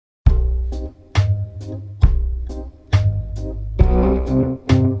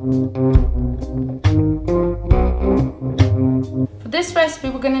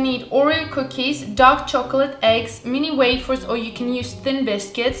gonna need Oreo cookies, dark chocolate, eggs, mini wafers, or you can use thin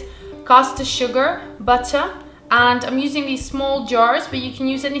biscuits, caster sugar, butter, and I'm using these small jars, but you can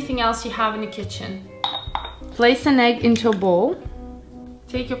use anything else you have in the kitchen. Place an egg into a bowl.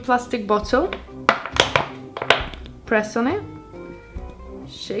 Take your plastic bottle, press on it,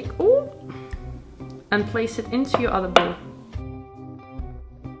 shake, and place it into your other bowl.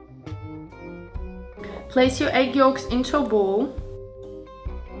 Place your egg yolks into a bowl.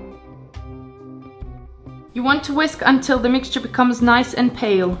 You want to whisk until the mixture becomes nice and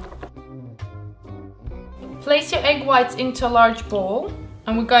pale. Place your egg whites into a large bowl,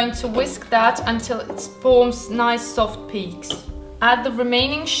 and we're going to whisk that until it forms nice soft peaks. Add the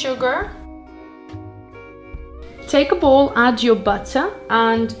remaining sugar. Take a bowl, add your butter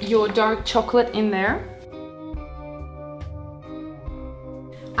and your dark chocolate in there.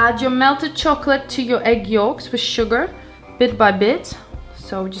 Add your melted chocolate to your egg yolks with sugar, bit by bit.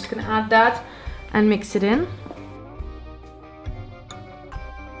 So we're just gonna add that and mix it in.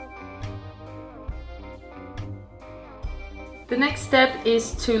 The next step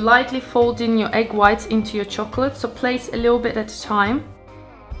is to lightly fold in your egg whites into your chocolate, so place a little bit at a time.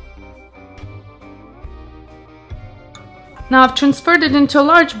 Now I've transferred it into a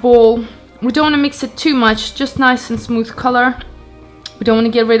large bowl. We don't want to mix it too much, just nice and smooth color. We don't want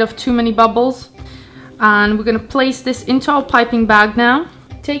to get rid of too many bubbles. And we're going to place this into our piping bag now.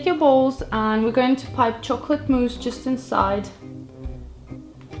 Take your bowls and we're going to pipe chocolate mousse just inside,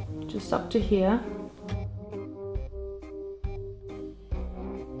 just up to here.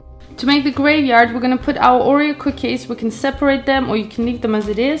 To make the graveyard, we're going to put our Oreo cookies, we can separate them or you can leave them as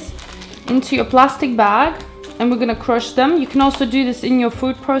it is, into your plastic bag, and we're going to crush them. You can also do this in your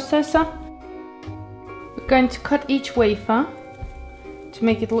food processor. We're going to cut each wafer to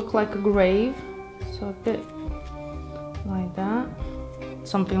make it look like a grave, so a bit like that,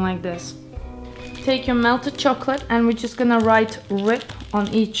 something like this. Take your melted chocolate and we're just going to write RIP on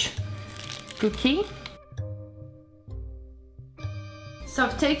each cookie. So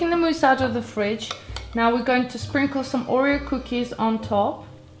I've taken the mousse out of the fridge. Now we're going to sprinkle some Oreo cookies on top,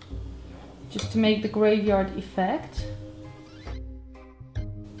 just to make the graveyard effect.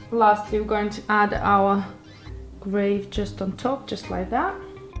 Lastly, we're going to add our grave just on top, just like that.